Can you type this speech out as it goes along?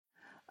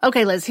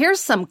Okay, Liz,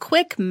 here's some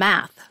quick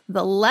math.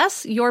 The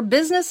less your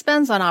business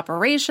spends on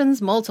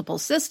operations, multiple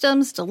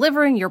systems,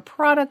 delivering your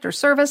product or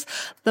service,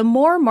 the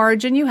more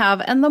margin you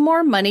have and the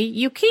more money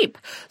you keep.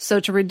 So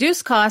to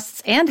reduce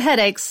costs and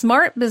headaches,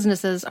 smart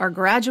businesses are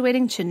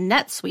graduating to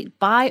NetSuite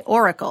by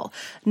Oracle.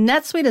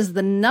 NetSuite is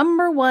the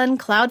 #1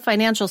 cloud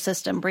financial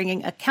system,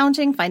 bringing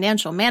accounting,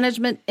 financial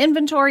management,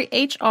 inventory,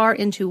 HR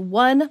into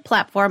one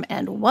platform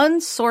and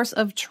one source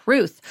of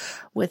truth.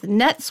 With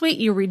NetSuite,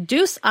 you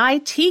reduce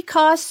IT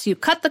costs, you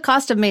cut the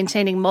cost of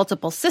maintaining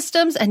multiple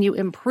systems, and you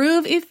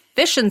improve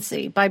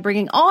efficiency by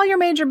bringing all your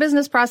major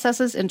business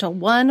processes into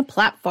one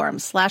platform,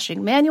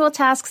 slashing manual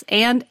tasks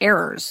and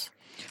errors.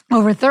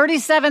 Over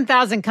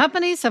 37,000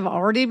 companies have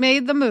already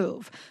made the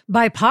move.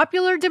 By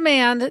popular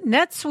demand,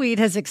 NetSuite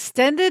has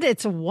extended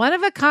its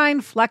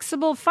one-of-a-kind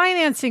flexible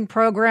financing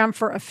program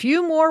for a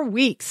few more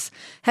weeks.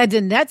 Head to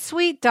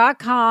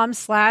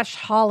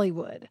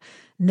netsuite.com/Hollywood.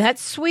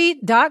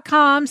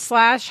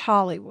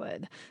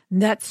 netsuite.com/Hollywood.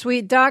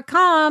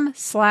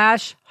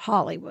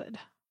 netsuite.com/Hollywood.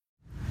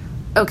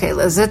 Okay,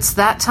 Liz, it's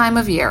that time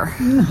of year.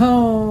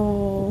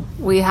 No.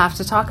 We have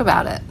to talk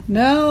about it.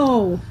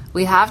 No.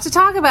 We have to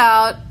talk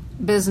about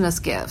business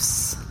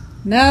gifts.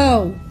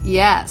 No.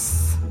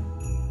 Yes.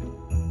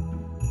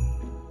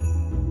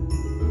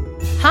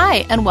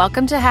 Hi, and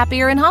welcome to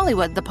Happier in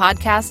Hollywood, the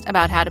podcast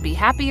about how to be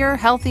happier,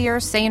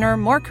 healthier, saner,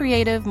 more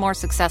creative, more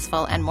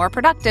successful, and more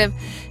productive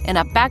in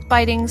a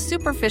backbiting,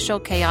 superficial,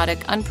 chaotic,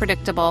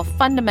 unpredictable,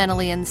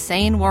 fundamentally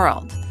insane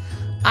world.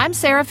 I'm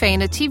Sarah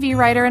Fain, a TV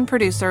writer and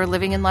producer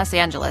living in Los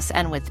Angeles,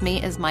 and with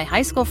me is my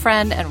high school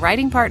friend and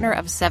writing partner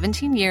of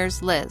 17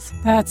 years, Liz.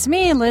 That's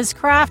me, Liz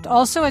Craft,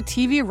 also a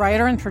TV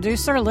writer and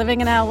producer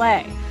living in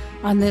LA.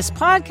 On this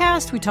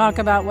podcast, we talk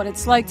about what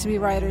it's like to be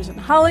writers in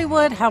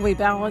Hollywood, how we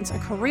balance a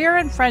career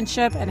and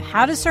friendship, and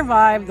how to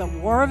survive the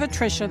war of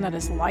attrition that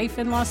is life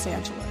in Los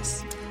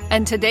Angeles.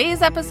 And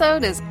today's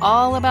episode is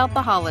all about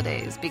the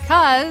holidays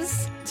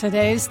because...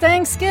 today's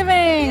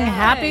Thanksgiving! Yay.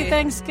 Happy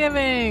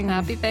Thanksgiving!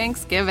 Happy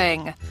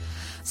Thanksgiving.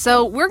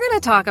 So we're going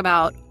to talk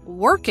about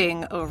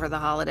working over the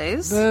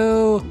holidays.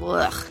 Boo!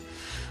 Ugh.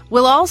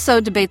 We'll also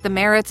debate the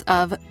merits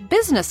of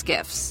business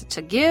gifts,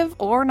 to give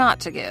or not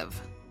to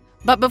give.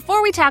 But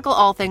before we tackle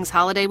all things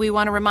holiday, we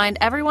want to remind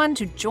everyone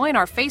to join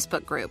our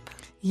Facebook group.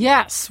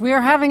 Yes, we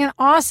are having an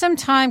awesome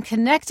time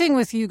connecting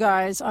with you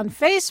guys on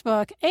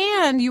Facebook,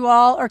 and you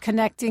all are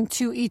connecting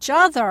to each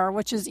other,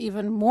 which is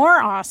even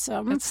more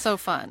awesome. It's so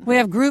fun. We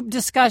have group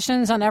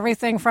discussions on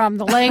everything from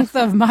the length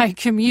of my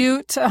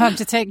commute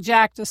to take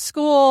Jack to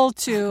school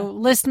to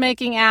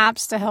list-making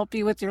apps to help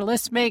you with your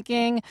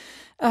list-making.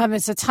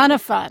 It's a ton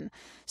of fun.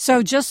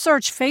 So just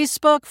search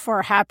Facebook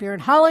for Happier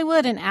in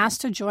Hollywood and ask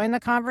to join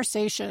the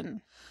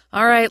conversation.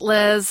 All right,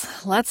 Liz,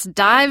 let's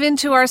dive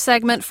into our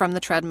segment from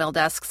the treadmill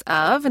desks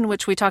of, in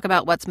which we talk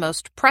about what's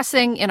most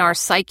pressing in our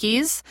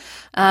psyches.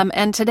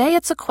 And today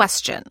it's a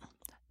question.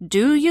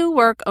 Do you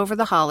work over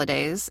the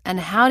holidays, and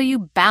how do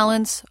you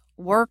balance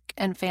work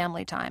and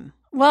family time?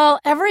 Well,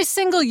 every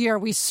single year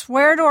we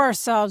swear to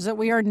ourselves that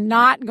we are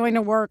not going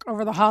to work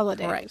over the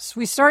holidays. Right.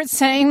 We start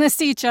saying this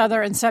to each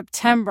other in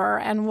September,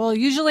 and we'll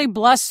usually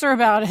bluster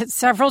about it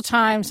several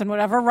times in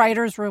whatever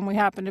writer's room we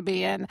happen to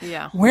be in.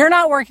 Yeah. We're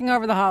not working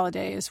over the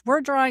holidays. We're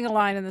drawing a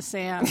line in the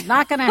sand.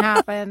 Not going to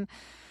happen.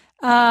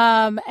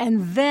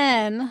 And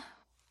then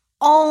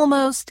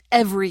almost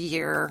every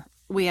year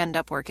we end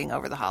up working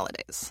over the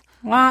holidays.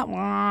 Wah,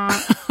 wah.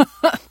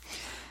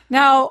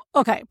 Now,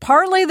 okay,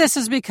 partly this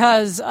is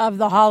because of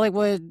the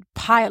Hollywood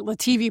pilot,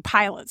 TV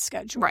pilot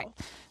schedule. Right.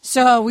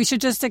 So we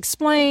should just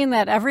explain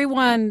that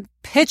everyone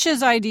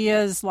pitches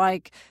ideas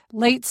like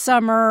late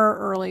summer,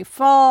 early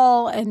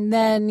fall, and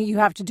then you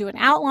have to do an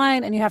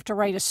outline and you have to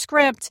write a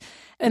script.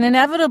 And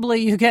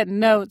inevitably, you get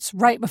notes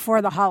right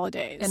before the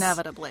holidays.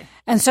 Inevitably.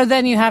 And so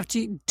then you have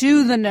to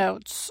do the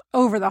notes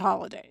over the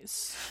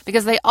holidays.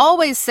 Because they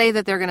always say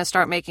that they're going to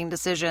start making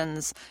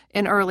decisions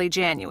in early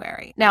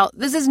January. Now,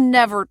 this is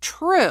never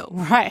true.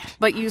 Right.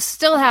 But you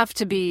still have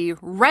to be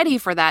ready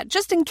for that,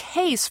 just in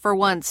case, for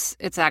once,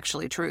 it's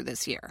actually true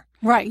this year.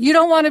 Right. You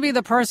don't want to be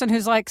the person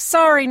who's like,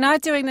 sorry,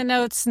 not doing the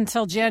notes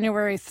until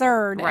January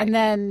 3rd, right. And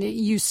then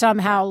you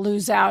somehow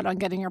lose out on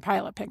getting your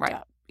pilot picked right.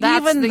 up.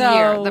 That's Even the though,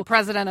 year the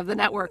president of the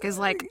network is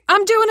like,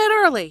 I'm doing it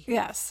early.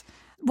 Yes.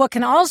 What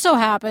can also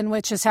happen,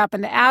 which has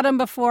happened to Adam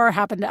before,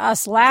 happened to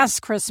us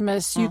last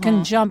Christmas, you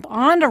can jump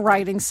onto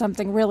writing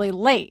something really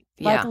late.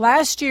 Like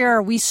last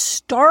year, we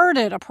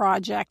started a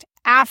project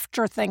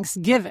after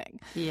Thanksgiving.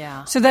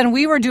 Yeah. So then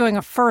we were doing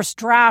a first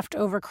draft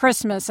over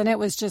Christmas, and it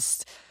was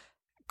just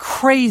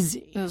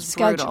crazy. It was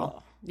schedule.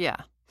 brutal. Yeah.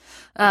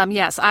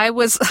 Yes,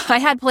 I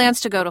had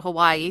plans to go to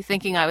Hawaii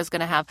thinking I was going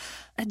to have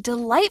a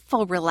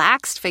delightful,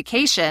 relaxed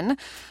vacation.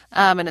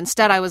 And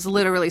instead I was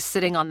literally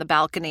sitting on the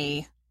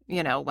balcony,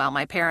 while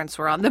my parents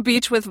were on the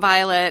beach with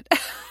Violet,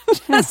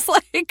 just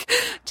like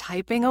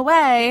typing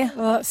away.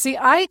 See,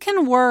 I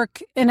can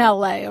work in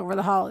LA over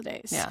the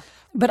holidays. Yeah.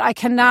 But I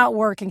cannot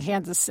work in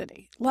Kansas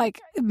City.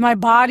 Like, my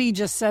body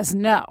just says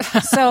no.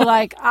 So,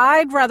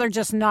 I'd rather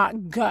just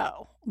not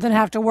go. than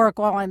have to work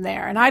while I'm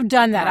there. And I've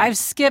done that. I've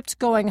skipped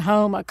going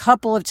home a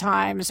couple of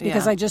times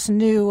because I just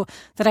knew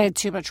that I had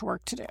too much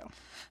work to do.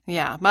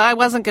 Yeah, but I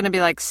wasn't going to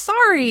be like,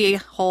 sorry,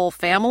 whole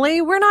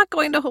family, we're not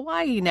going to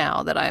Hawaii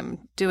now that I'm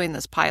doing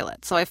this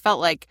pilot. So I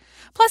felt like,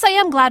 plus I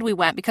am glad we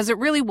went because it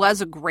really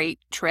was a great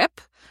trip.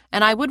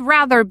 And I would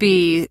rather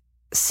be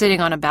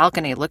sitting on a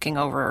balcony looking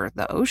over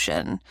the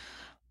ocean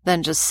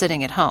than just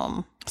sitting at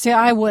home. See,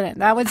 I wouldn't.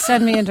 That would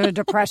send me into a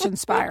depression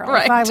spiral.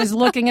 Right. If I was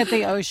looking at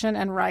the ocean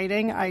and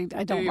writing, I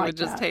don't you like would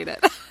just that. hate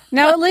it.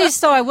 Now, at least,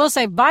 though, I will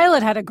say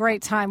Violet had a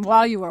great time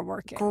while you were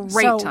working.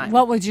 Great time.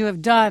 What would you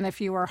have done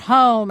if you were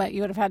home?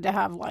 You would have had to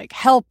have, like,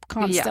 help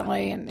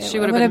constantly. Yeah. And she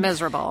would have been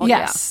miserable.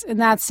 Yes. In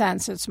that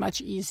sense, it's much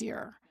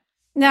easier.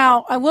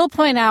 Now, I will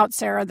point out,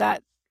 Sarah,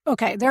 that,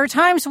 okay, there are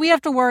times we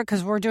have to work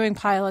because we're doing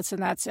pilots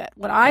and that's it.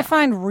 What I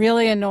find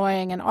really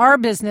annoying in our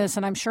business,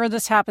 and I'm sure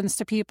this happens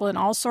to people in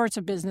all sorts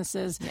of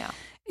businesses,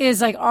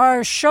 is like our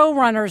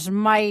showrunners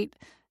might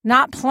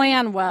not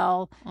plan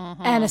well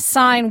and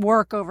assign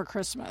work over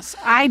Christmas.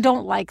 I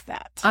don't like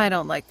that. I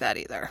don't like that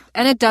either.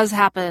 And it does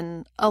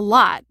happen a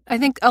lot. I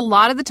think a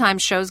lot of the time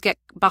shows get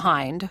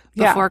behind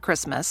before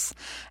Christmas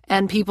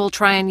and people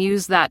try and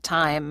use that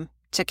time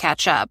to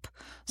catch up.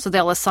 So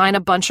they'll assign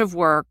a bunch of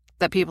work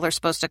that people are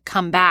supposed to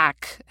come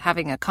back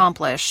having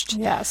accomplished.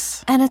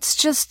 Yes. And it's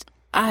just,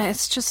 I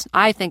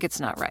think it's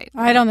not right.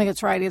 I don't think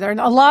it's right either. And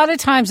a lot of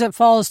times it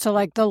falls to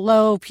like the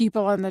low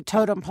people on the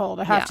totem pole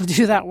to have to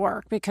do that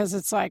work because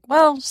it's like,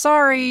 well,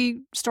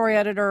 sorry, story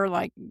editor,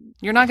 like.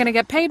 You're not going to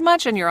get paid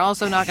much and you're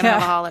also not going to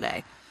have a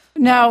holiday.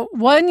 Now,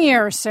 one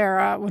year,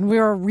 Sarah, when we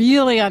were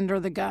really under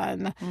the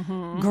gun,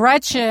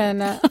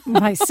 Gretchen,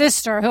 my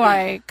sister, who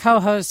I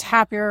co-host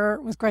Happier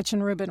with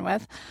Gretchen Rubin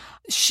with,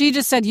 she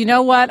just said, you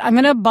know what? I'm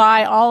going to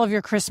buy all of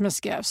your Christmas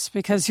gifts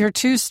because you're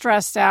too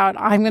stressed out.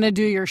 I'm going to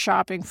do your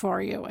shopping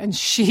for you. And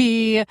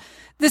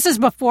this is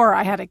before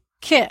I had a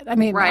kid. I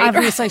mean,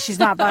 obviously she's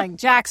not buying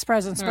Jack's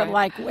presents, but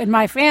like in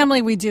my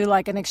family, we do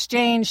like an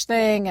exchange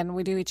thing and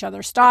we do each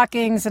other's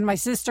stockings. And my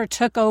sister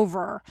took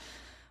over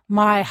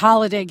my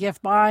holiday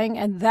gift buying,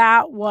 and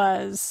that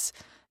was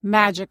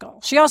magical.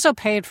 She also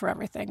paid for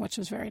everything, which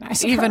was very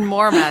nice. Even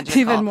more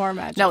magical. Even more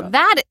magical. No,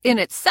 that in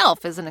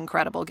itself is an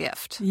incredible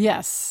gift.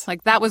 Yes.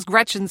 Like that was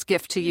Gretchen's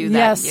gift to you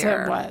that year.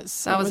 Yes, it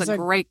was. That was a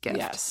great gift.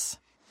 Yes.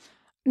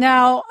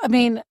 Now, I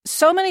mean,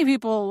 so many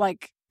people,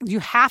 like, you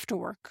have to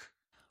work.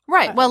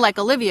 Right. Well, like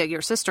Olivia,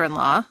 your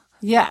sister-in-law.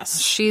 Yes.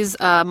 She's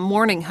a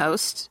morning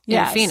host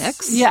in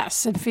Phoenix.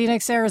 Yes, in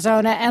Phoenix,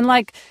 Arizona. And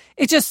like,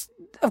 it just,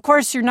 of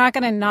course, you're not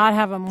going to not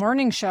have a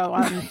morning show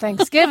on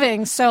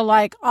Thanksgiving. So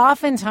like,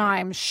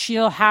 oftentimes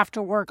she'll have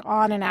to work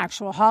on an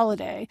actual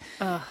holiday.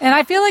 And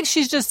I feel like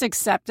she's just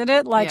accepted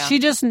it. Like she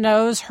just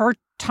knows her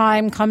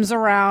time comes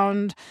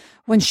around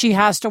when she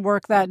has to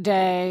work that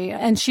day.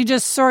 And she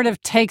just sort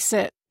of takes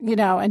it, you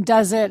know, and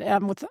does it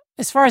with,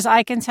 as far as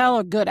I can tell,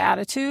 a good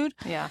attitude.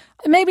 Yeah.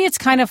 Maybe it's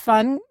kind of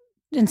fun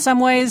in some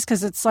ways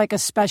because it's like a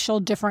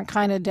special, different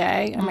kind of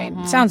day. I mean,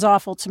 it sounds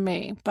awful to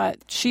me, but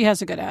she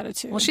has a good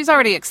attitude. Well, she's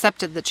already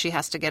accepted that she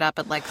has to get up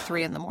at like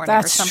 3 a.m. or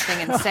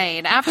something true.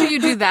 Insane. After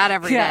you do that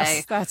every day.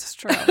 Yes, that's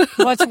true.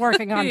 What's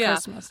working on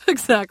Christmas?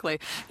 Exactly.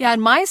 Yeah,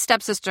 and my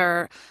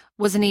stepsister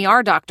was an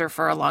ER doctor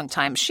for a long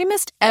time. She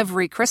missed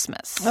every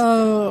Christmas.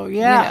 Oh,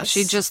 yeah. You know,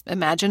 she just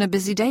imagine a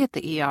busy day at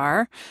the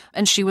ER,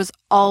 and she was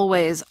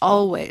always,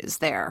 always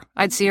there.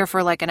 I'd see her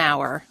for like an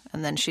hour,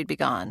 and then she'd be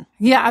gone.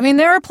 Yeah, I mean,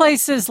 there are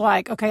places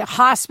like, okay,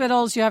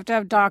 hospitals, you have to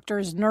have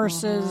doctors,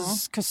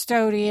 nurses,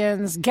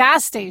 custodians,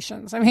 gas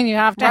stations. I mean, you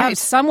have to have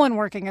someone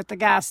working at the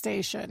gas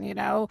station, you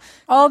know.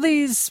 All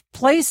these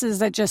places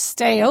that just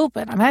stay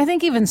open. I mean, I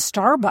think even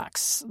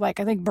Starbucks, like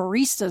I think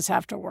baristas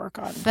have to work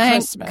on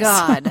Christmas. Thank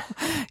God.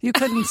 You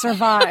couldn't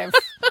survive.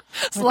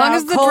 As long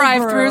as the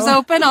drive-thru's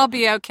open, I'll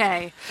be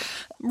okay.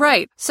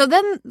 Right. So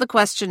then the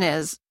question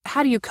is,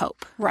 how do you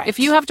cope? Right. If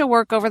you have to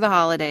work over the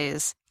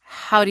holidays,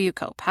 how do you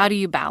cope? How do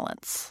you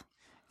balance?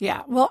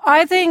 Yeah. Well,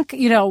 I think,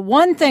 you know,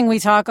 one thing we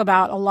talk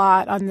about a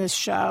lot on this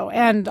show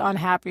and on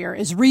Happier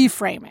is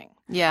reframing.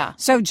 Yeah.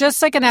 So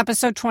just like in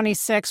episode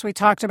 26, we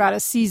talked about a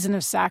season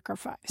of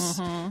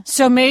sacrifice.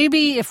 So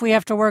maybe if we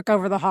have to work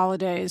over the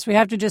holidays, we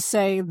have to just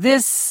say,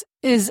 this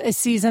is a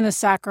season of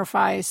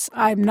sacrifice.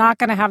 I'm not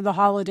going to have the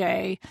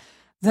holiday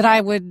that I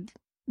would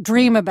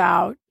dream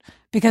about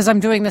because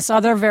I'm doing this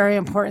other very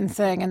important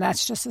thing, and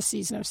that's just a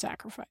season of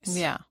sacrifice.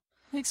 Yeah.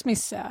 Makes me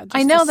sad.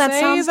 I know that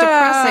sounds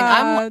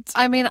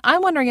depressing.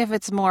 I'm wondering if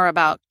it's more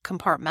about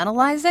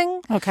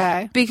compartmentalizing.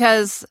 Okay.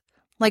 Because,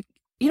 like,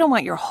 you don't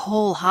want your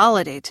whole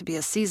holiday to be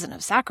a season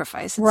of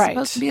sacrifice. It's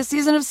supposed to be a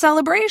season of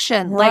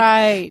celebration.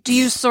 Right. Like, do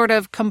you sort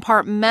of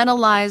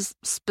compartmentalize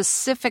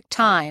specific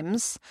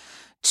times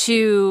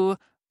to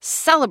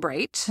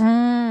celebrate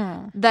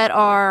that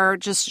are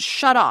just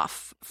shut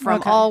off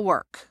from all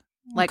work?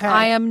 Like,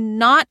 I am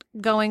not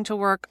going to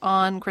work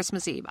on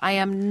Christmas Eve. I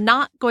am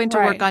not going to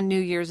work on New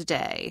Year's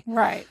Day.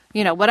 Right.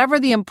 You know, whatever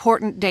the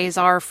important days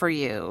are for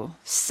you,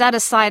 set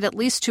aside at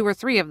least 2 or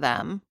 3 of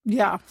them.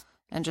 Yeah.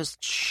 And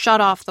just shut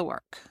off the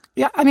work.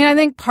 Yeah. I mean, I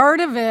think part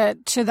of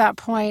it to that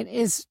point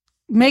is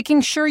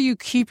making sure you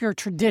keep your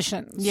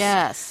traditions.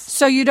 Yes.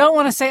 So you don't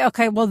want to say,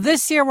 okay, well,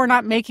 this year we're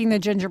not making the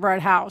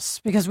gingerbread house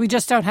because we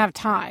just don't have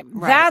time.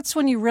 Right. That's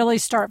when you really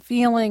start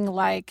feeling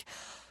like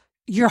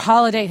your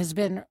holiday has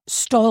been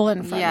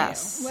stolen from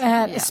Yes. you.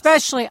 And Yes.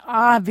 especially,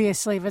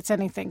 obviously, if it's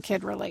anything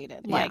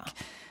kid-related. Yeah. Like,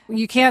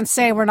 you can't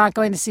say we're not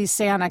going to see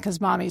Santa because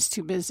mommy's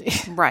too busy.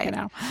 Right. You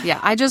know? Yeah.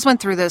 I just went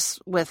through this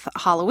with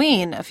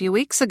Halloween a few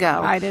weeks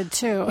ago. I did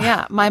too.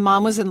 Yeah. My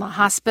mom was in the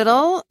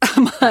hospital.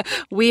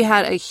 We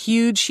had a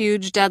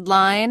huge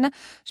deadline.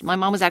 My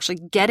mom was actually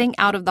getting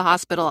out of the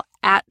hospital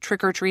at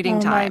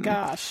trick-or-treating time. Oh, my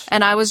gosh.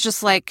 And I was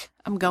just like,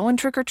 I'm going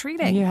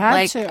trick-or-treating. You had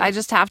like, to. I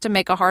just have to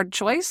make a hard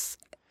choice.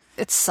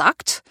 It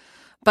sucked.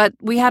 But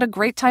we had a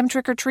great time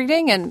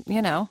trick-or-treating and,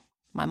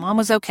 my mom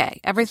was okay.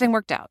 Everything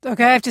worked out.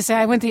 Okay, I have to say,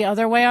 I went the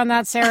other way on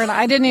that, Sarah, and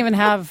I didn't even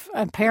have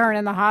a parent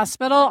in the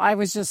hospital. I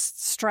was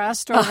just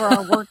stressed over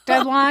our work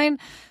deadline.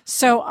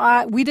 So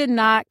we did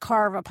not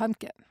carve a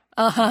pumpkin.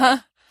 Uh-huh.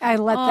 I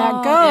let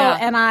that go,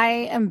 and I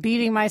am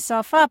beating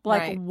myself up.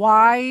 Like, Right.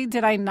 Why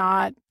did I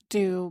not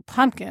do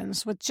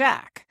pumpkins with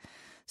Jack?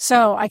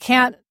 So I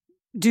can't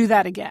do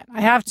that again.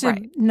 I have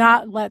to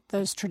not let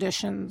those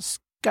traditions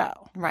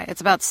go. Right.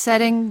 It's about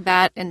setting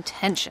that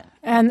intention.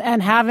 And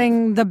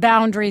having the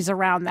boundaries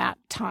around that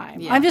time.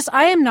 Yeah.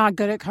 I am not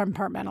good at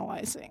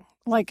compartmentalizing.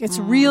 Like, it's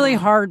really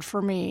hard for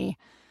me.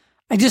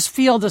 I just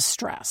feel the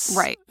stress.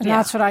 Right. And Yeah.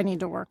 that's what I need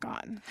to work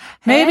on.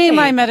 Maybe Hey.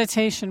 my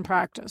meditation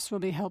practice will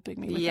be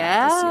helping me with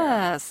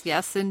that this year.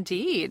 Yes,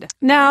 indeed.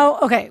 Now,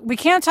 okay, we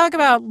can't talk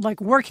about like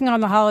working on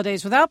the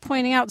holidays without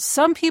pointing out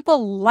some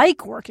people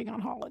like working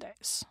on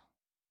holidays.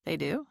 They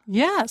do?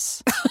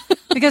 Yes.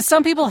 Because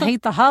some people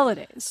hate the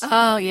holidays.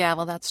 Oh, yeah.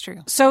 Well, that's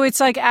true. So it's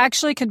like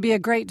actually could be a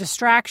great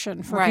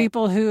distraction for Right.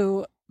 people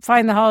who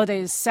find the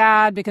holidays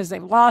sad because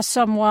they've lost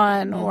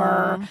someone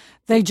or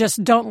they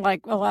just don't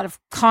like a lot of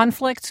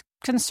conflict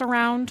can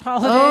surround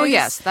holidays. Oh,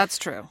 yes, that's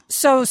true.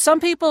 So some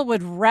people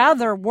would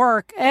rather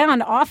work,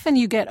 and often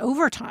you get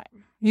overtime.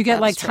 You get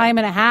That's like true. time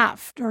and a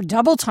half or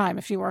double time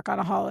if you work on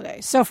a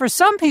holiday. So for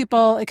some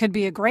people, it could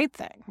be a great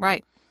thing,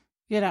 Right.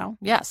 you know?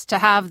 Yes, to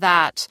have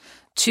that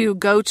to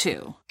go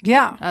to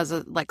Yeah. as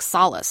a like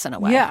solace in a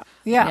way.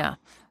 Yeah.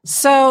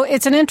 So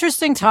it's an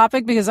interesting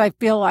topic because I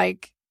feel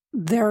like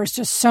there's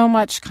just so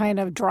much kind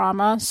of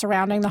drama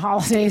surrounding the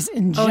holidays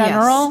in Oh, yes.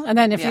 general. And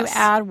then if you Yes.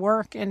 add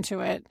work into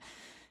it,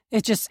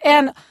 it just,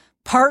 and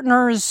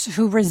partners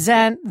who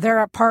resent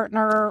their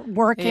partner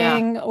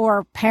working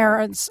or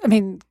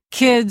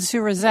kids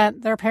who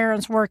resent their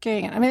parents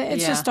working. I mean,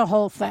 it's Yeah. just a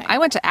whole thing. I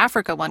went to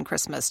Africa one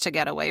Christmas to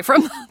get away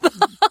from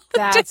the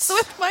That's,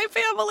 with my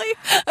family.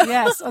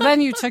 yes. And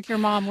then you took your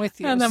mom with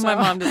you. And then my so-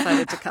 mom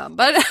decided to come.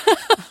 But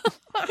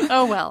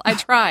oh well, I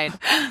tried.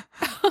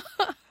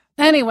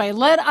 Anyway,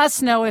 let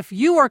us know if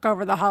you work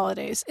over the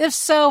holidays. If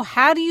so,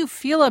 how do you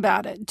feel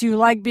about it? Do you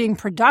like being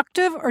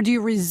productive or do you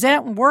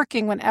resent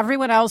working when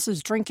everyone else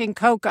is drinking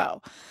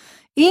cocoa?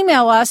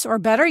 Email us, or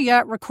better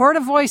yet, record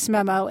a voice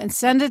memo and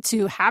send it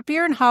to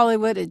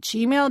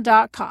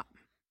happierandhollywood@gmail.com.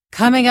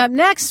 Coming up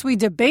next, we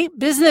debate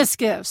business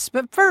gifts.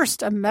 But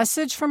first, a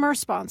message from our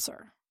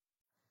sponsor.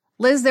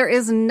 Liz, there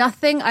is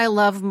nothing I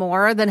love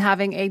more than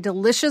having a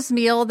delicious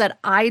meal that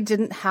I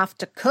didn't have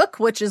to cook,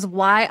 which is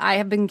why I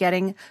have been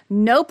getting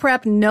no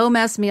prep, no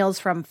mess meals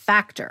from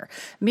Factor.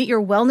 Meet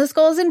your wellness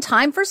goals in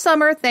time for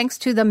summer thanks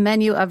to the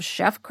menu of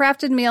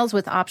chef-crafted meals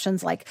with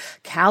options like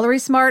Calorie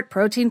Smart,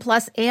 Protein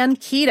Plus, and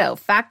Keto.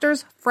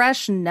 Factor's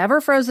fresh,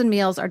 never frozen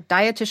meals are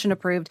dietitian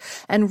approved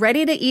and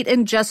ready to eat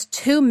in just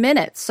 2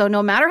 minutes. So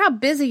no matter how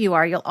busy you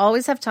are, you'll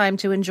always have time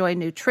to enjoy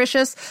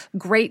nutritious,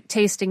 great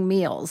tasting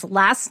meals.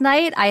 Last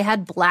night, I had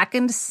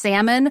blackened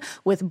salmon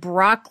with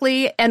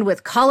broccoli and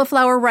with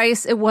cauliflower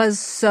rice. It was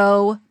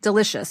so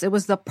delicious. It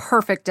was the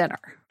perfect dinner.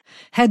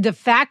 Head to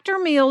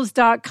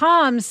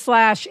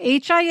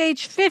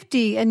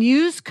factormeals.com/HIH50 and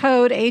use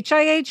code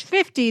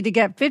HIH50 to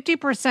get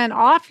 50%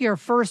 off your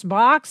first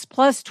box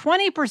plus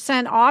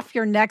 20% off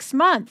your next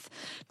month.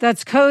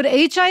 That's code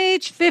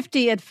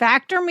HIH50 at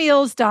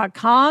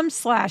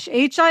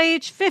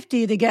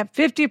factormeals.com/HIH50 to get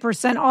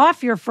 50%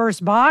 off your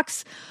first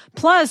box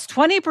plus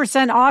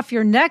 20% off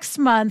your next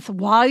month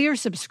while your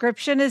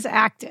subscription is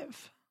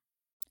active.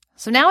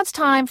 So now it's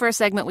time for a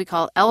segment we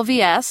call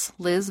LVS,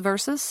 Liz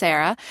versus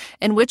Sarah,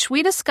 in which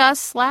we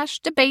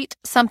discuss/debate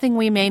something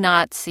we may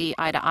not see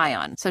eye to eye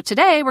on. So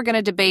today we're going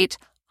to debate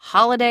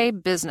holiday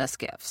business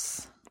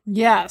gifts.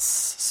 Yes.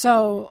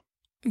 So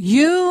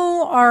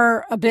you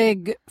are a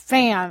big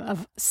fan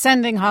of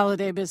sending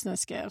holiday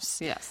business gifts.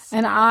 Yes.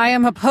 And I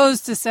am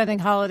opposed to sending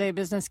holiday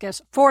business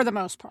gifts for the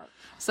most part.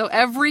 So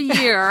every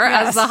year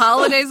as the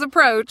holidays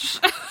approach,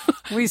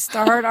 We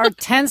start our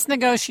tense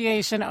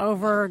negotiation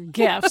over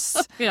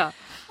gifts. yeah.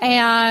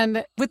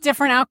 And with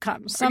different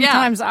outcomes.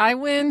 Sometimes I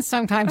win,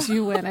 sometimes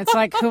you win. It's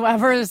like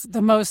whoever is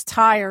the most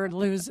tired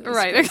loses,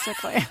 Right.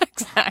 basically.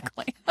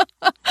 Exactly.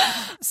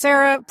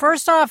 Sarah,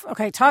 first off,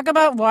 okay, talk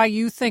about why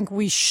you think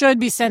we should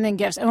be sending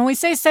gifts. And when we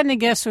say sending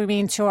gifts, we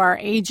mean to our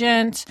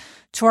agent,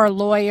 to our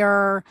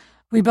lawyer,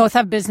 We both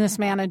have business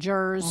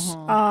managers.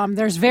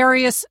 There's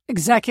various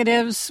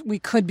executives we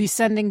could be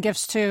sending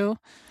gifts to.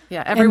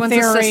 Yeah, everyone's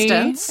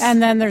assistants.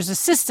 And then there's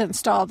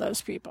assistants to all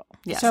those people.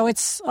 Yes. So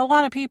it's a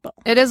lot of people.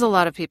 It is a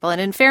lot of people. And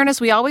in fairness,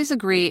 we always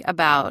agree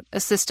about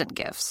assistant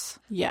gifts.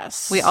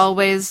 Yes. We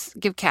always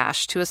give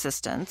cash to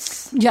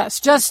assistants. Yes,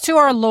 just to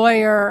our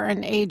lawyer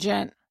and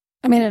agent.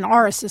 I mean, and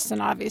our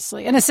assistant,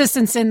 obviously. And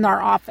assistants in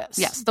our office.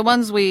 Yes, the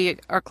ones we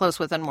are close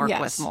with and work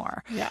with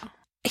more. Yeah.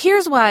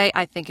 Here's why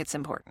I think it's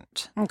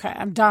important. Okay,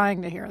 I'm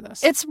dying to hear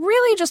this. It's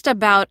really just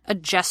about a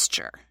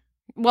gesture.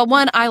 Well,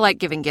 one, I like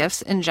giving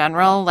gifts in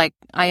general. Like,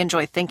 I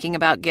enjoy thinking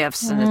about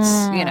gifts, and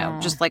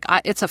it's, just like,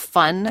 it's a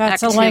fun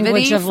That's activity a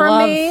language of for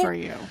love me. for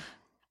you.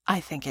 I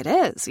think it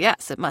is.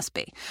 Yes, it must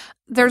be.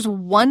 There's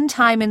one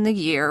time in the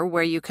year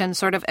where you can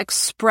sort of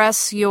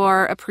express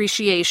your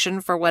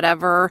appreciation for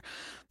whatever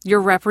your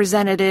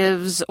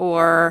representatives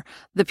or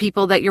the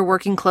people that you're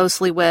working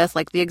closely with,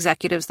 like the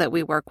executives that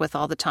we work with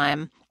all the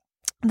time,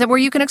 that where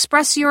you can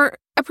express your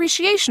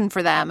appreciation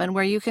for them and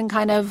where you can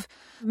kind of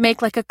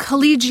make like a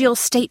collegial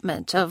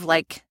statement of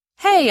like,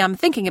 hey, I'm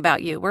thinking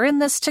about you. We're in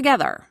this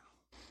together.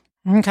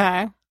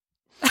 Okay.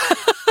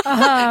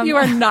 You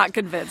are not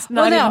convinced,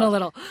 not even a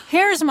little.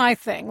 Here's my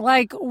thing.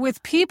 Like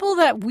with people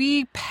that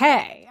we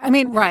pay, I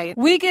mean, Right.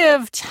 we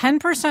give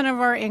 10% of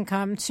our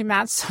income to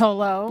Matt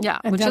Solo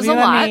and which WME, is a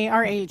lot.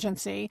 our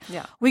agency.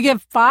 Yeah. We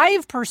give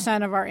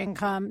 5% of our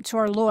income to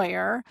our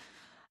lawyer.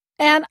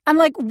 And I'm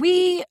like,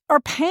 we are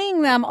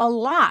paying them a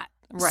lot.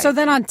 Right. So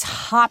then on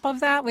top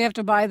of that, we have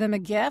to buy them a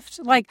gift.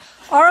 Like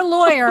our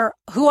lawyer,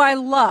 who I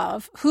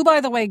love, who,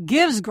 by the way,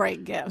 gives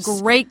great gifts.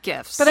 Great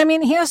gifts. But I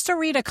mean, he has to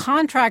read a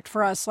contract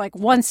for us like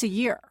once a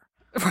year.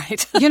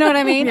 Right. You know what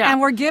I mean? Yeah. And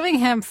we're giving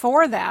him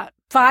for that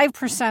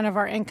 5% of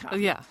our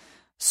income. Yeah.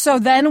 So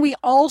then we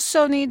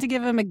also need to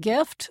give him a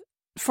gift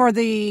for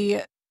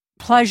the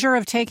pleasure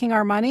of taking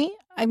our money.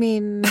 I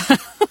mean,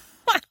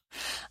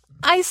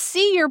 I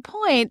see your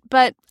point,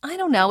 but I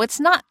don't know. It's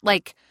not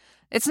like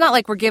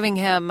we're giving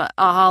him a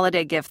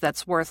holiday gift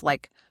that's worth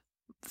like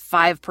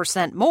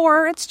 5%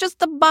 more. It's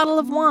just a bottle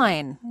of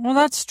wine. well,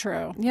 that's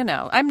true. You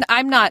know,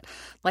 I'm not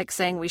like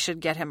saying we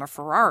should get him a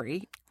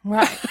Ferrari,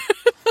 Right.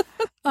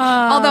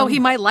 although he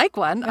might like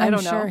one. I I'm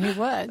don't know. sure he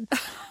would.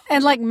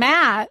 And like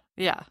Matt,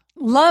 Yeah.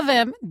 love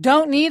him.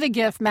 Don't need a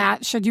gift,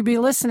 Matt, should you be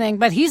listening,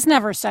 but he's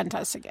never sent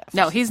us a gift.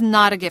 No, he's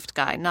not a gift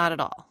guy. Not at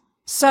all.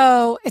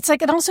 So it's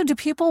like, and also, do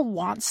people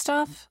want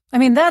stuff? I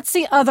mean, that's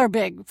the other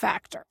big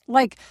factor.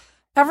 Like,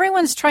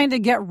 everyone's trying to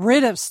get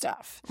rid of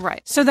stuff.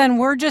 Right. So then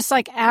we're just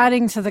like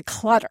adding to the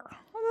clutter.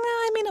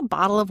 I mean, a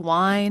bottle of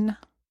wine.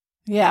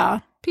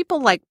 Yeah.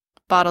 People like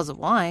bottles of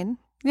wine.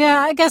 Yeah,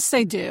 I guess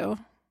they do.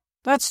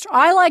 That's true.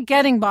 I like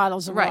getting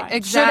bottles of Right, wine.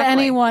 exactly. Should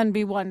anyone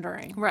be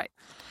wondering? Right.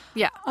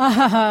 Yeah.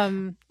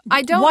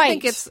 I don't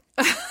white. think it's...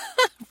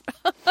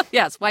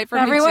 Yes, white for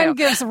Everyone me too.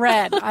 gives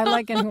red. I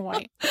like getting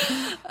white.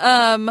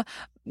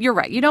 You're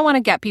right. You don't want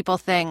to get people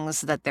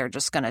things that they're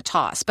just going to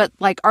toss. But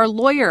like our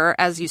lawyer,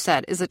 as you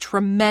said, is a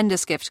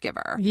tremendous gift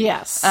giver.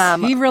 Yes,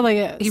 he really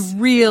is. He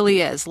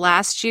really is.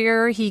 Last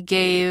year, he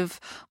gave,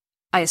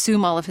 I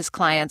assume, all of his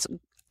clients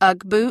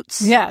Ugg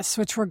boots. Yes,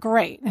 which were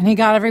great. And he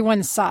got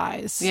everyone's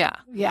size. Yeah.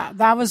 Yeah,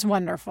 that was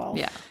wonderful.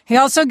 Yeah. He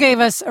also gave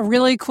us a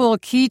really cool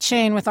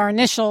keychain with our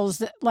initials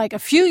that, like a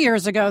few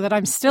years ago that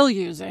I'm still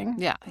using.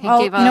 Yeah. He You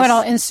gave know what? us...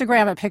 I'll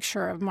Instagram a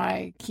picture of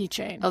my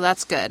keychain. Oh,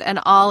 that's good. And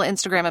I'll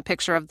Instagram a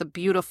picture of the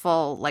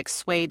beautiful, like,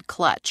 suede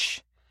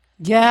clutch.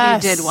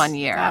 Yes. He did one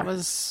year. That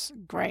was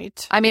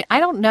great. I mean, I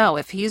don't know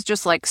if he's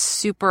just, like,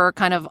 super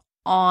kind of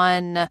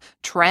on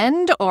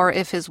trend or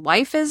if his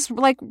wife is,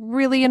 like,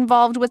 really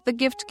involved with the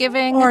gift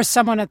giving. Or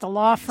someone at the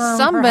law firm,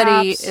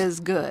 Somebody perhaps.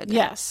 is good.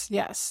 Yes.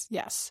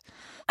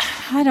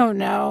 I don't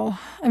know.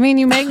 I mean,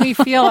 you make me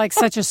feel like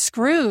such a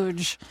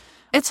Scrooge.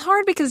 It's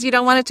hard because you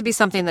don't want it to be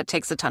something that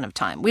takes a ton of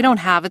time. We don't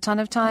have a ton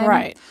of time.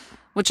 Right.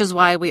 Which is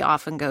why we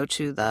often go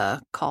to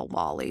the call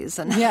Wally's.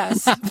 And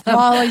Yes. have them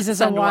Wally's is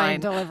a send wine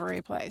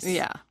delivery place.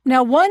 Yeah.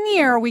 Now, one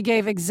year we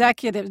gave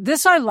executives,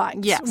 this I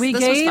liked. Yes, we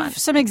this was gave fun.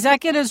 some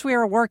executives we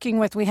were working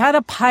with. We had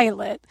a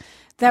pilot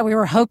that we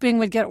were hoping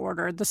would get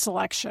ordered, the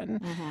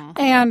selection. Mm-hmm.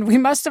 And we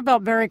must have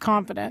felt very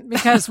confident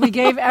because we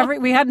gave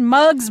we had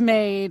mugs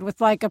made with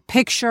like a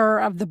picture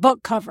of the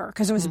book cover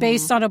because it was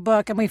based on a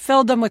book, and we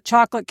filled them with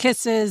chocolate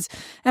kisses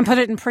and put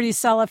it in pretty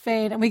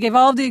cellophane. And we gave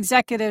all of the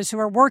executives who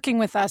were working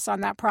with us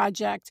on that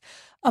project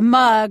a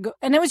mug,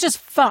 and it was just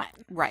fun.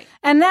 Right.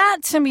 And that,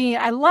 to me,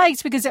 I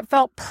liked because it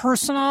felt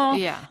personal.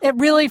 Yeah. It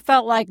really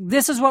felt like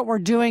this is what we're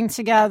doing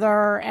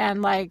together,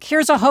 and like,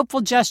 here's a hopeful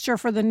gesture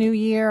for the new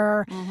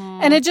year.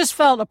 And it just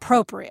felt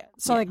appropriate.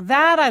 So like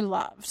that I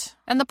loved.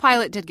 And the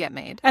pilot did get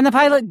made. And the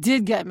pilot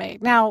did get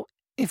made. Now,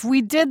 if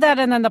we did that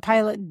and then the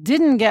pilot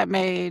didn't get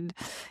made,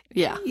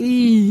 Yeah.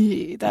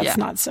 that's Yeah.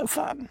 not so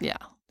fun. Yeah.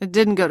 It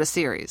didn't go to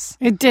series.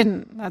 It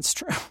didn't. That's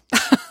true.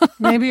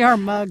 Maybe our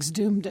mugs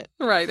doomed it.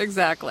 Right,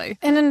 exactly.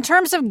 And in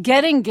terms of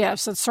getting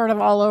gifts, it's sort of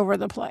all over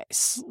the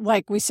place.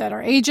 Like we said,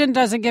 our agent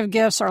doesn't give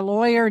gifts. Our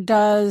lawyer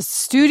does.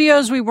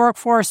 Studios we work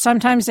for,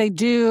 sometimes they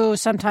do,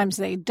 sometimes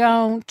they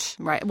don't.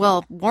 Right.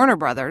 Well, Warner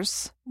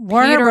Brothers.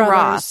 Warner Peter Brothers,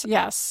 Roth.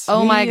 yes.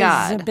 Oh, my He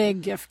God. is a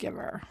big gift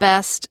giver.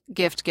 Best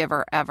gift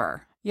giver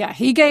ever. Yeah,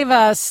 he gave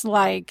us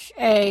like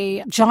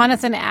a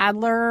Jonathan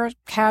Adler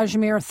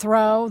cashmere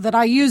throw that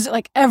I use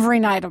like every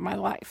night of my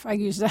life. I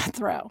use that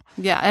throw.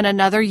 Yeah, and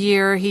another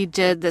year he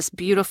did this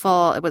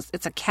beautiful,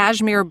 it's a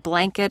cashmere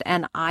blanket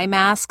and eye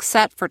mask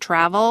set for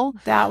travel.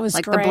 That was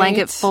like great. The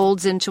blanket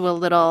folds into a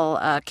little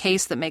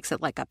case that makes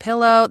it like a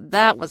pillow.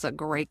 That was a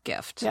great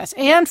gift. Yes,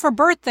 and for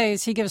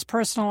birthdays, he gives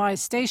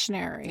personalized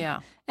stationery.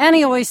 Yeah. And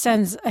he always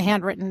sends a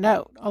handwritten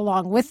note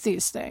along with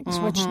these things,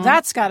 which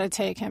that's got to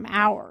take him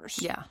hours.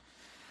 Yeah.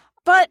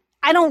 But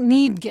I don't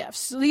need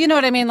gifts. You know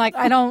what I mean? Like,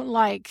 I don't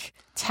like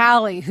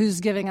tally who's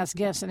giving us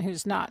gifts and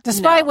who's not,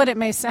 despite what it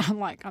may sound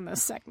like on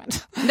this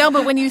segment. No,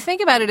 but when you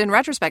think about it in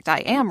retrospect, I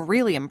am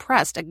really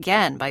impressed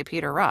again by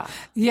Peter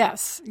Roth.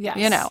 Yes, yes.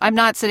 You know, I'm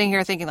not sitting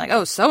here thinking like,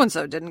 oh,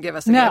 so-and-so didn't give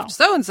us a gift.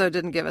 So-and-so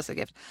didn't give us a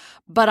gift.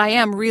 But I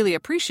am really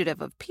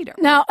appreciative of Peter.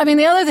 Now, I mean,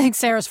 the other thing,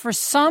 Sarah, is for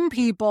some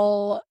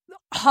people,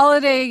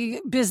 holiday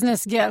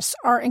business gifts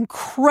are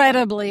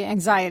incredibly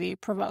anxiety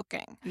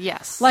provoking.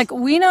 Yes. Like,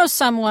 we know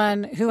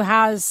someone who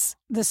has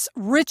this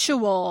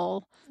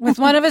ritual with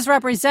one of his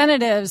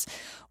representatives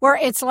where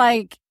it's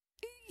like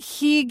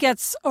he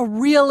gets a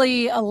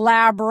really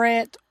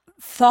elaborate,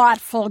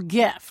 thoughtful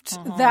gift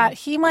that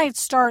he might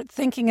start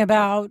thinking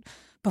about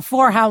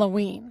before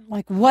Halloween.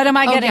 Like, what am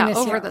I getting this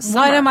over year? the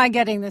summer. What am I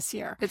getting this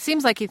year? It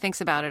seems like he thinks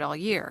about it all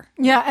year.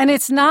 Yeah, and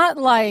it's not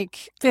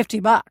like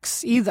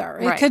 $50 either.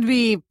 It Right. could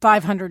be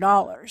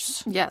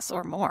 $500. Yes,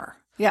 or more.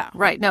 Yeah.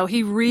 Right. No,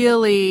 he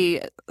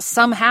really,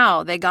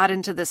 somehow they got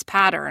into this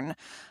pattern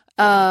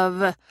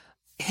of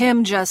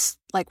him just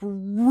like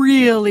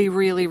really,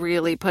 really,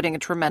 really putting a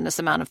tremendous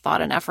amount of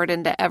thought and effort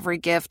into every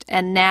gift.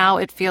 And now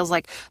it feels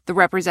like the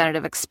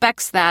representative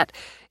expects that.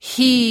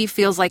 He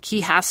feels like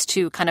he has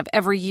to kind of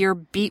every year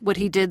beat what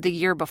he did the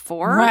year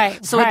before.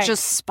 Right. So it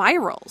just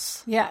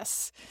spirals.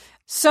 Yes.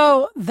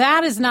 So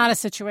that is not a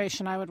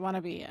situation I would want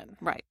to be in.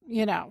 Right.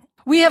 You know,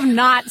 we have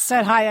not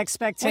set high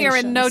expectations. We are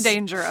in no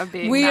danger of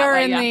being We that are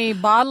way, in yeah. the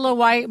bottle of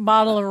white,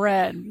 bottle of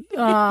red,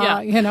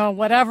 you know,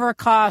 whatever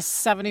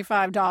costs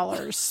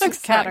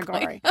 $75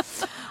 category.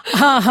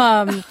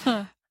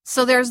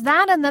 So there's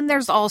that, and then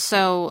there's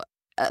also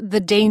the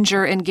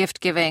danger in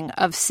gift giving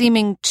of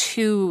seeming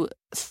too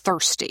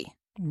thirsty.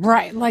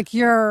 Right. Like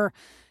you're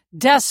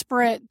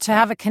desperate to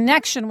have a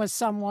connection with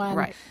someone.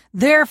 Right.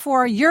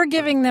 Therefore, you're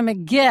giving them a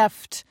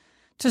gift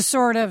to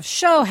sort of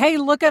show, hey,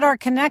 look at our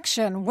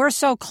connection. We're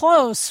so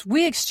close.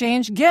 We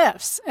exchange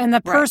gifts. And the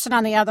person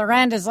on the other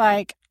end is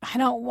like, I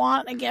don't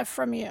want a gift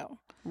from you.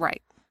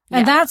 Right.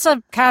 And that's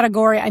a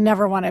category I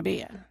never want to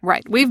be in.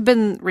 Right. We've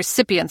been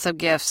recipients of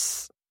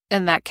gifts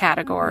in that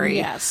category.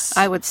 Yes.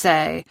 I would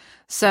say.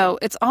 So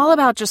it's all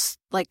about just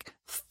like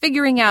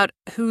figuring out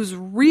who's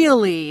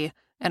really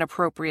an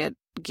appropriate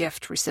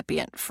gift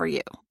recipient for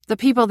you. The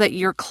people that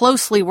you're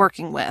closely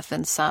working with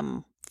in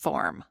some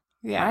form.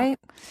 Yeah. Right?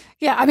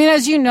 Yeah. I mean,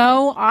 as you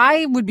know,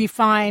 I would be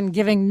fine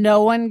giving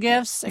no one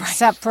gifts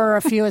except for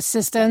a few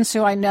assistants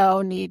who I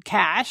know need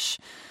cash.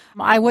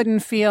 I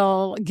wouldn't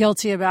feel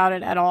guilty about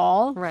it at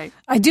all. Right.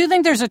 I do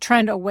think there's a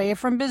trend away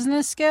from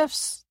business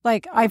gifts.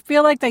 Like, I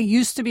feel like they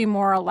used to be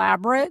more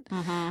elaborate.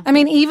 I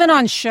mean, even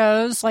on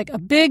shows, like a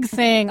big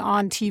thing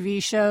on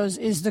TV shows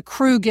is the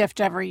crew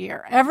gift every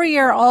year. Every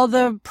year, all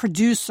the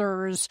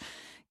producers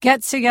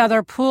get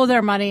together, pool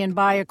their money, and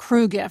buy a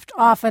crew gift,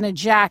 often a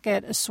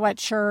jacket, a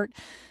sweatshirt,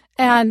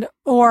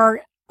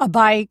 or a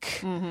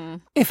bike.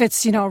 If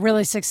it's, you know, a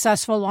really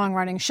successful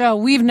long-running show.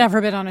 We've never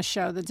been on a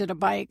show that did a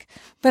bike.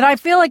 But I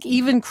feel like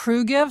even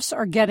crew gifts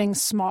are getting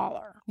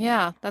smaller.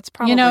 Yeah, that's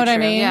probably You know what I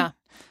true. mean? Yeah.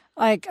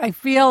 Like, I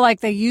feel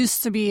like they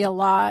used to be a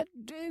lot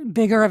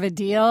bigger of a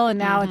deal, and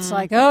now it's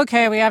like,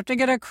 okay, we have to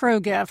get a crew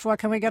gift. What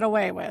can we get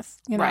away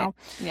with? You know? Right.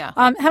 Yeah.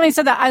 Having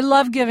said that, I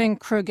love giving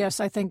crew gifts.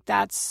 I think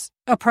that's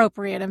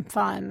appropriate and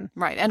fun.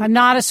 Right. And I'm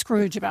not a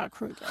Scrooge about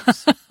crew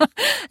gifts.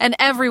 and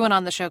everyone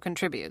on the show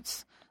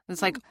contributes.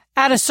 It's like,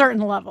 At a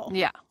certain level.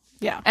 yeah.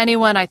 Yeah.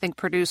 Anyone, I think,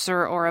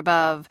 producer or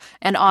above,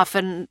 and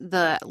often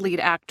the lead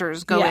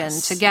actors go in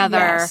together.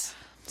 Yes.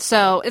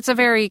 So it's a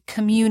very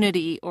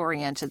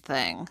community-oriented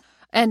thing.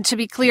 And to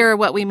be clear,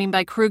 what we mean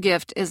by crew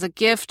gift is a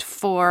gift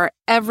for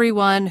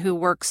everyone who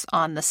works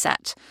on the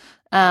set.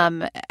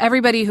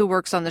 Everybody who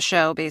works on the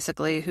show,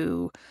 basically,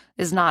 who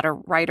is not a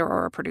writer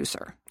or a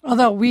producer.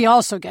 Although we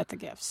also get the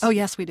gifts. Oh,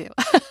 yes, we do.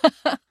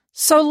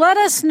 So let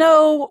us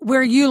know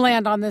where you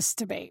land on this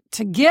debate.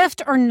 To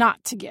gift or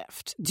not to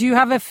gift? Do you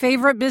have a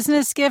favorite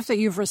business gift that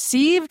you've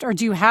received, or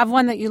do you have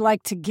one that you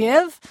like to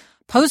give?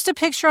 Post a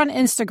picture on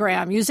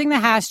Instagram using the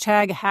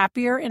hashtag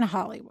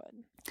 #HappierInHollywood.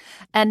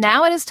 And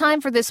now it is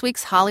time for this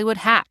week's Hollywood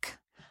hack.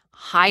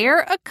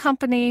 hire a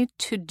company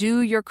to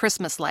do your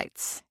Christmas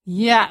lights.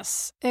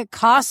 Yes, it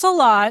costs a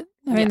lot.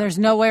 I mean, there's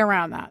no way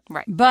around that.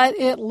 Right. But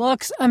it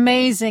looks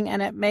amazing,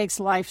 and it makes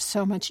life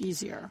so much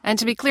easier. And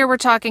to be clear, we're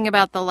talking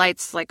about the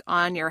lights like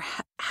on your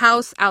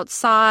house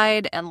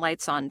outside and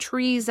lights on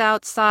trees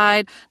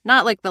outside,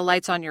 not like the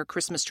lights on your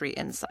Christmas tree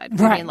inside.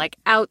 Right. I mean, like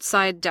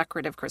outside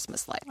decorative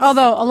Christmas lights.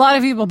 Although a lot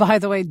of people, by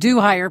the way, do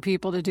hire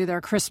people to do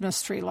their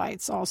Christmas tree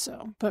lights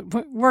also.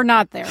 But we're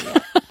not there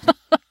yet.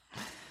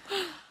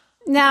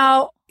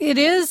 Now, it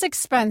is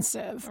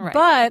expensive,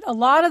 but a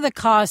lot of the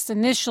cost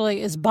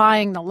initially is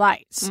buying the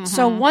lights. Mm-hmm.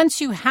 So once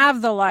you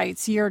have the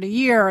lights year to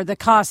year, the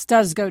cost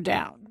does go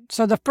down.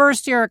 So the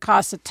first year it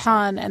costs a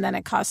ton, and then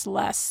it costs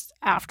less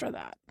after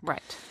that.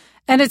 Right.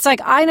 And it's like,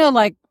 I know,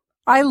 like,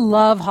 I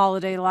love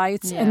holiday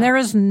lights, and there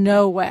is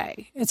no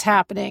way it's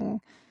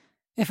happening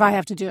if I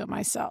have to do it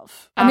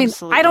myself.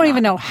 Absolutely I don't not.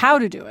 even know how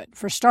to do it,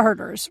 for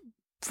starters.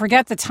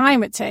 Forget the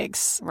time it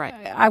takes. Right.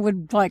 I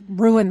would, like,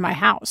 ruin my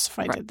house if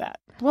I did that.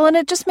 Well, and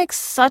it just makes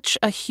such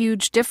a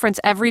huge difference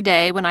every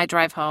day when I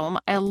drive home.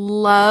 I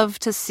love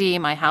to see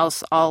my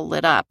house all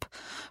lit up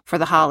for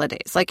the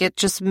holidays. Like, it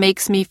just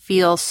makes me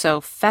feel so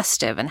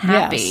festive and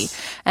happy.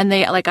 Yes. And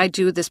I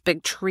do this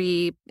big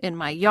tree in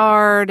my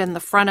yard and the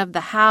front of the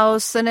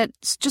house. And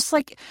it's just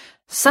like,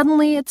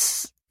 suddenly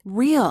it's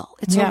real.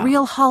 It's a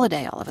real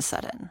holiday all of a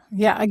sudden.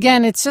 Yeah.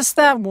 Again, it's just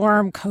that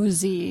warm,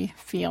 cozy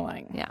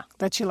feeling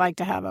that you like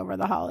to have over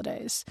the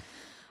holidays.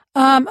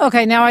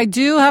 Okay, now I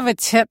do have a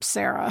tip,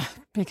 Sarah,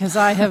 because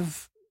I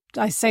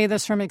say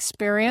this from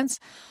experience.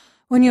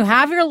 When you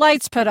have your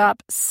lights put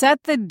up,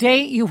 set the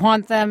date you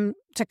want them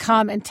to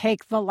come and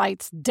take the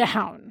lights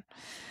down.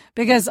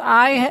 Because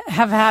I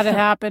have had it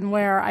happen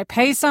where I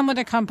pay someone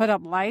to come put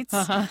up lights,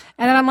 and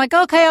then I'm like,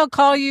 okay, I'll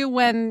call you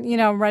when,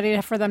 I'm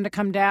ready for them to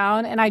come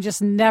down. And I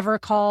just never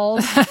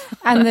called.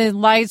 And the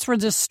lights were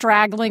just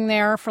straggling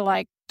there for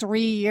like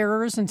 3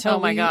 years until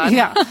God.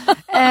 Yeah.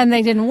 And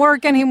they didn't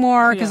work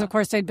anymore because, of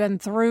course, they'd been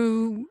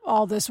through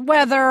all this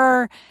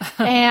weather.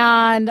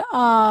 And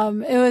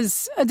it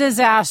was a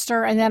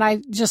disaster. And then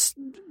I just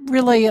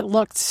really, it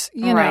looked,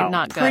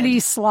 not pretty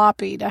good.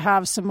 sloppy to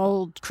have some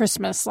old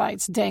Christmas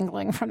lights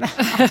dangling from the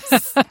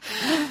house.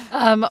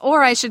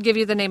 Or I should give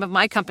you the name of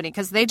my company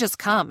because they just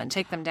come and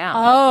take them down.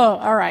 Oh,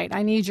 all right.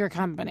 I need your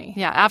company.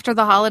 Yeah. After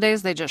the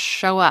holidays, they just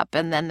show up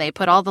and then they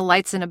put all the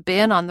lights in a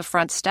bin on the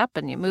front step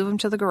and you move them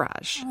to the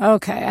garage.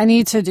 Okay. I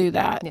need to do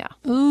that. Yeah.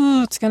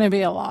 Ooh, it's going to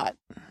be a lot.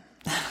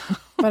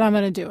 But I'm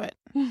going to do it.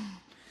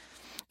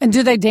 And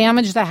do they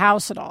damage the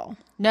house at all?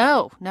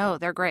 No,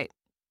 they're great.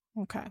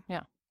 Okay.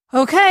 Yeah.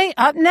 Okay,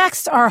 up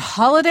next are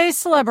holiday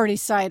celebrity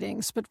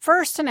sightings, but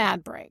first an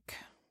ad break.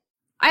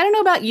 I don't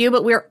know about you,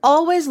 but we're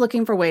always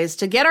looking for ways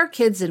to get our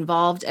kids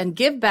involved and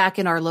give back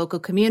in our local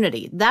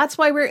community. That's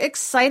why we're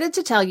excited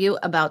to tell you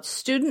about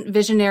Student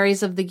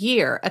Visionaries of the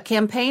Year, a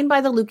campaign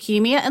by the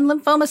Leukemia and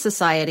Lymphoma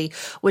Society,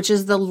 which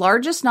is the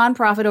largest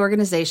nonprofit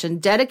organization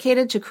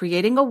dedicated to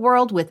creating a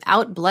world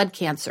without blood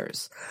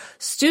cancers.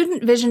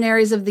 Student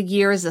Visionaries of the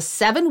Year is a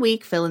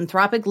 7-week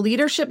philanthropic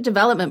leadership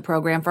development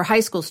program for high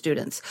school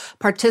students.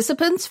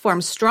 Participants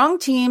form strong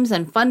teams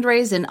and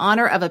fundraise in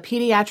honor of a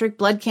pediatric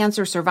blood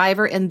cancer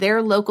survivor in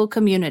their local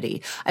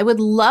community. I would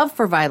love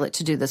for Violet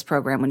to do this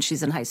program when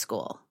she's in high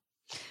school.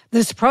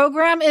 This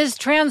program is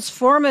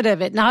transformative.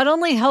 It not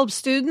only helps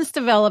students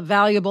develop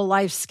valuable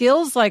life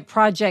skills like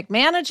project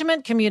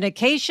management,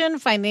 communication,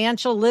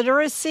 financial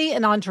literacy,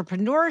 and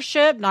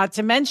entrepreneurship, not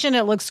to mention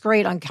it looks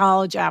great on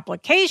college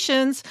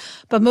applications,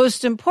 but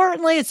most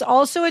importantly, it's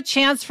also a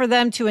chance for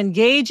them to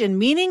engage in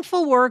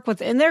meaningful work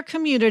within their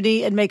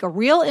community and make a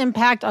real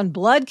impact on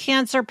blood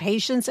cancer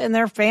patients and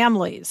their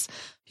families.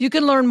 You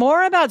can learn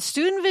more about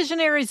Student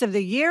Visionaries of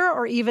the Year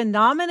or even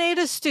nominate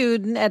a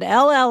student at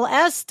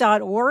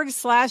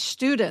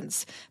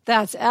lls.org/students.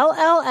 That's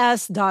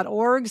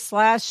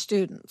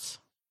lls.org/students.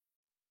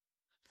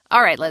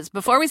 All right, Liz,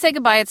 before we say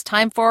goodbye, it's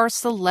time for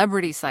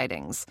Celebrity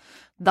Sightings,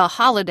 the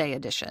holiday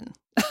edition,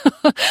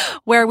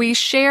 where we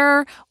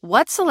share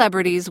what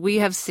celebrities we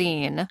have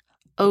seen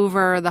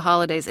over the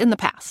holidays in the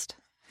past.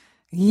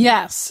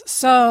 Yes.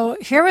 So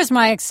here was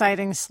my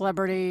exciting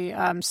celebrity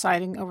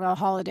sighting over the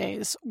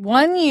holidays.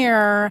 One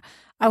year,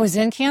 I was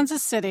in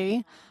Kansas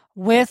City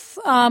with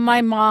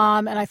my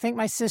mom and I think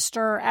my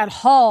sister at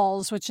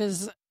Halls, which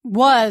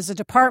was a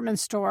department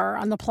store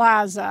on the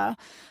plaza.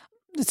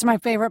 It's my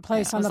favorite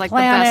place on the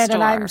planet,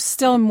 and I'm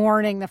still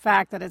mourning the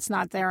fact that it's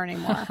not there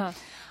anymore.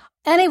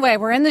 Anyway,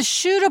 we're in the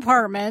shoe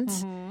department,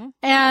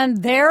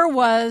 and there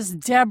was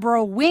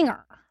Deborah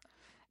Winger.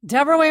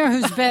 Deborah Winger,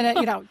 who's been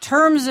at,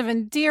 Terms of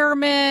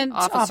Endearment,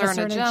 Officer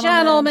and a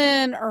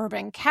Gentleman,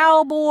 Urban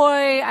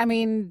Cowboy. I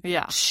mean,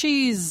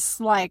 she's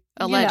like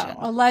a legend.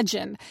 A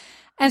legend.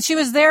 And she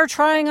was there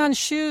trying on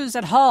shoes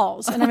at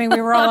Halls. And I mean,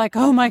 we were all like,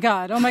 oh my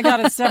God,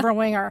 it's Deborah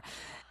Winger.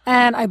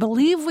 And I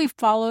believe we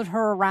followed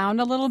her around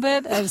a little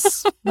bit,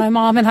 as my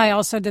mom and I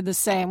also did the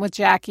same with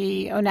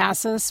Jackie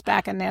Onassis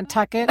back in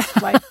Nantucket,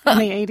 like in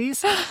the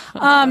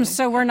 80s.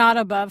 So we're not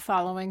above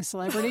following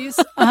celebrities.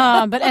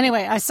 But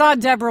anyway, I saw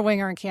Deborah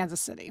Winger in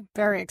Kansas City.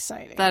 Very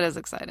exciting. That is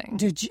exciting.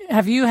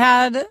 Have you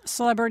had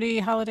celebrity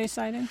holiday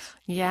sightings?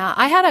 Yeah,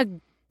 I had a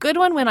good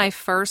one when I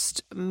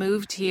first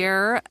moved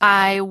here.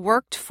 I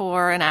worked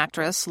for an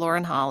actress,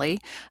 Lauren Holly,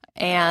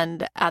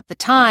 and at the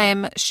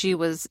time she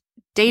was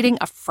dating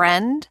a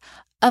friend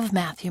of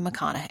Matthew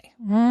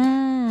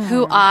McConaughey,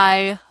 who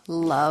I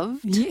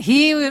loved.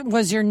 He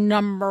was your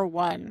number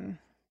one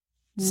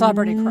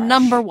celebrity crush.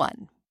 Number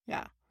one.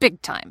 Yeah.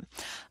 Big time.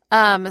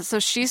 So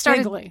she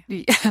started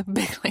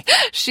bigly.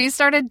 She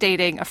started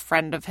dating a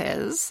friend of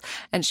his,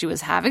 and she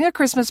was having a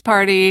Christmas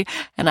party.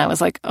 And I was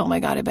like, oh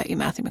my God, I bet you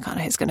Matthew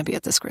McConaughey is going to be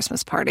at this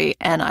Christmas party.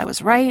 And I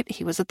was right.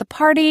 He was at the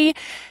party.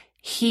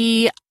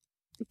 He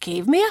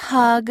gave me a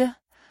hug,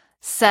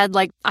 said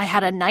like I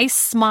had a nice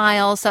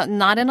smile, so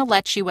not in a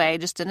lechy way,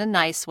 just in a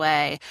nice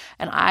way.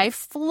 And I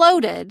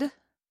floated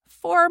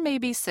for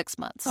maybe 6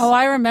 months. Oh,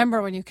 I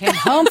remember when you came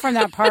home from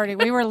that party.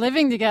 We were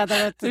living together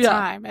at the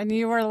time, and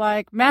you were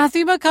like,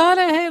 Matthew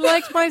McConaughey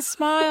liked my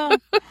smile.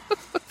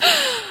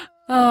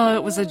 Oh,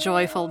 it was a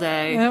joyful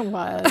day. It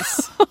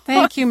was.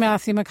 Thank you,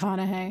 Matthew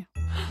McConaughey.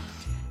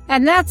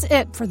 And that's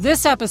it for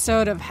this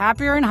episode of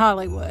Happier in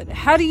Hollywood.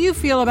 How do you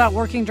feel about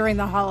working during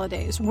the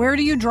holidays? Where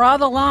do you draw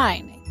the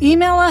line?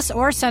 Email us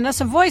or send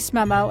us a voice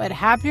memo at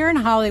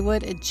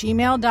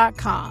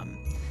happierinhollywood@gmail.com.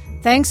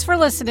 Thanks for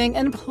listening,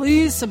 and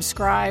please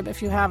subscribe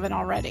if you haven't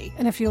already.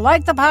 And if you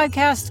like the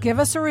podcast, give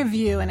us a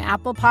review in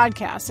Apple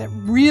Podcasts. It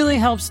really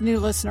helps new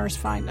listeners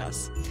find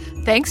us.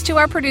 Thanks to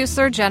our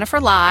producer, Jennifer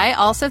Lai.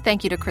 Also,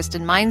 thank you to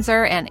Kristen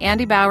Meinzer and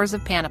Andy Bowers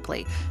of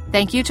Panoply.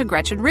 Thank you to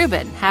Gretchen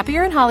Rubin.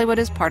 Happier in Hollywood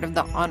is part of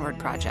the Onward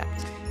Project.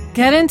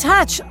 Get in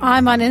touch.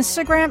 I'm on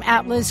Instagram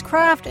at Liz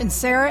Craft, and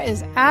Sarah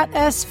is at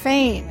S.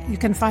 Fain. You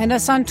can find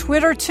us on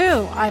Twitter,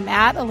 too. I'm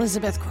at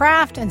Elizabeth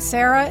Craft, and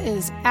Sarah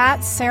is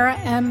at Sarah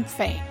M.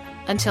 Fain.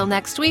 Until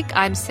next week,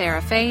 I'm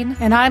Sarah Fain.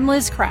 And I'm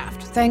Liz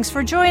Craft. Thanks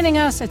for joining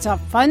us. It's a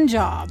fun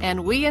job.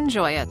 And we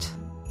enjoy it.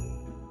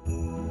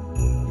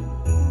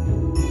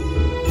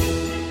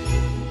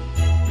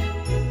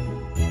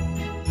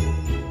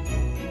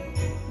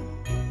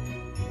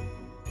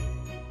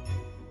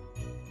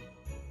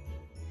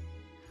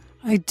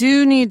 I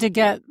do need to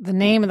get the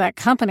name of that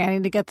company. I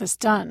need to get this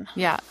done.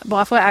 Yeah.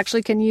 Wafwa,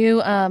 actually, can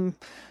you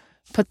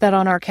put that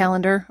on our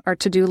calendar? Our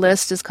to-do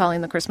list is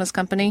calling the Christmas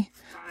company.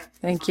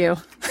 Thank you.